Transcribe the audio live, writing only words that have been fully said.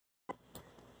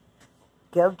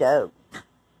Go dope.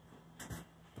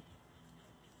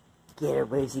 Get her,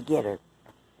 Woosie, get her.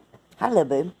 Hello,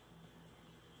 boo.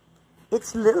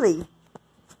 It's Lily.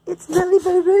 It's Lily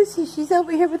Boo Woosie. She's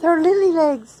over here with her lily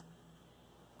legs.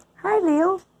 Hi,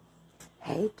 Lil.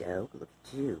 Hey, Dope, look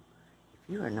at you. If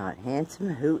you are not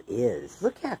handsome, who is?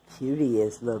 Look how cute he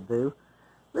is, little boo.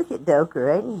 Look at Doker,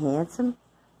 ain't he handsome?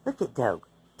 Look at Doke.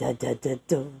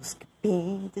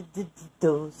 Da-da-da-do-skaping,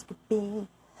 da-da-da-do-skaping.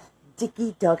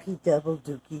 Dicky-docky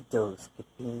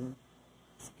double-dookie-do-skaping.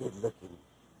 It's good looking.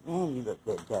 Man, you look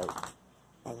good, Dope.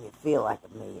 And you feel like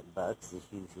 $1,000,000 as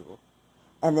usual.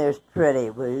 And there's pretty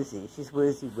Woosie. She's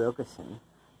Woosie Wilkerson,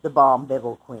 the Bomb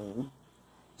Bibble Queen.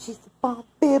 She's the Bomb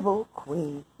Bibble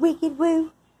Queen. Wicked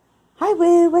Woo. Hi,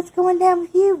 Woo. What's going down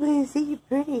with you, Woosie? You're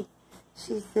pretty.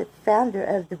 She's the founder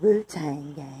of the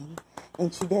Wu-Tang Gang.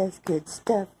 And she does good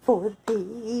stuff for the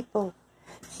people.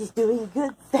 She's doing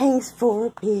good things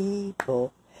for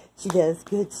people. She does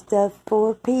good stuff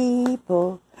for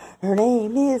people. Her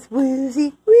name is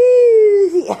Woosie.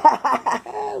 Woosie.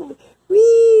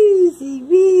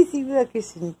 Woosie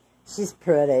Wilkerson. She's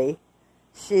pretty.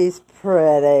 She's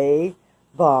pretty.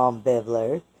 Bomb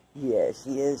Bibbler. Yeah,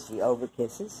 she is. She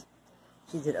overkisses.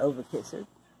 She's an overkisser.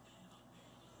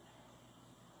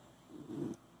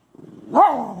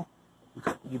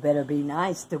 You better be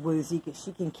nice to Woosie, because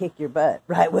she can kick your butt.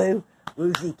 Right, Woo?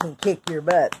 Woosie can kick your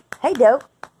butt. Hey, Dope.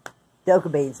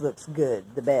 Dokabeans looks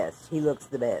good. The best. He looks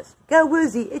the best. Go,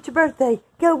 Woosie. It's your birthday.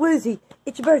 Go, Woosie.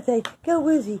 It's your birthday. Go,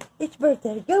 Woosie. It's your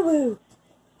birthday. Go, Woo.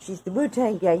 She's the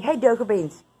Wu-Tang Gang. Hey,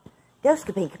 Dokabeans.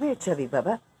 Doskabeen, come here, Chubby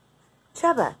Bubba.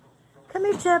 Chubba. Come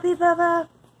here, Chubby Bubba.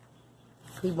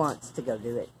 He wants to go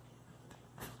do it.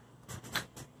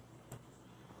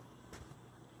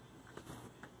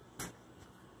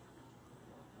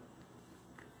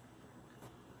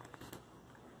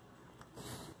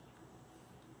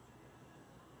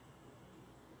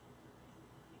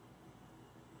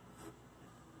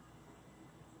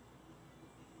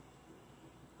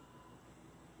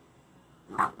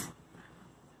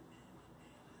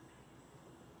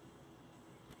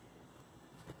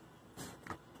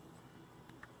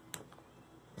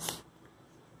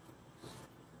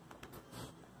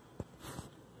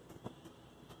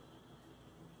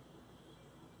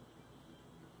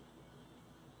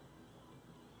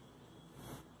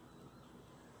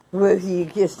 Woosie, you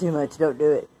kiss too much. Don't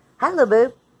do it. Hi, little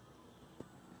boo.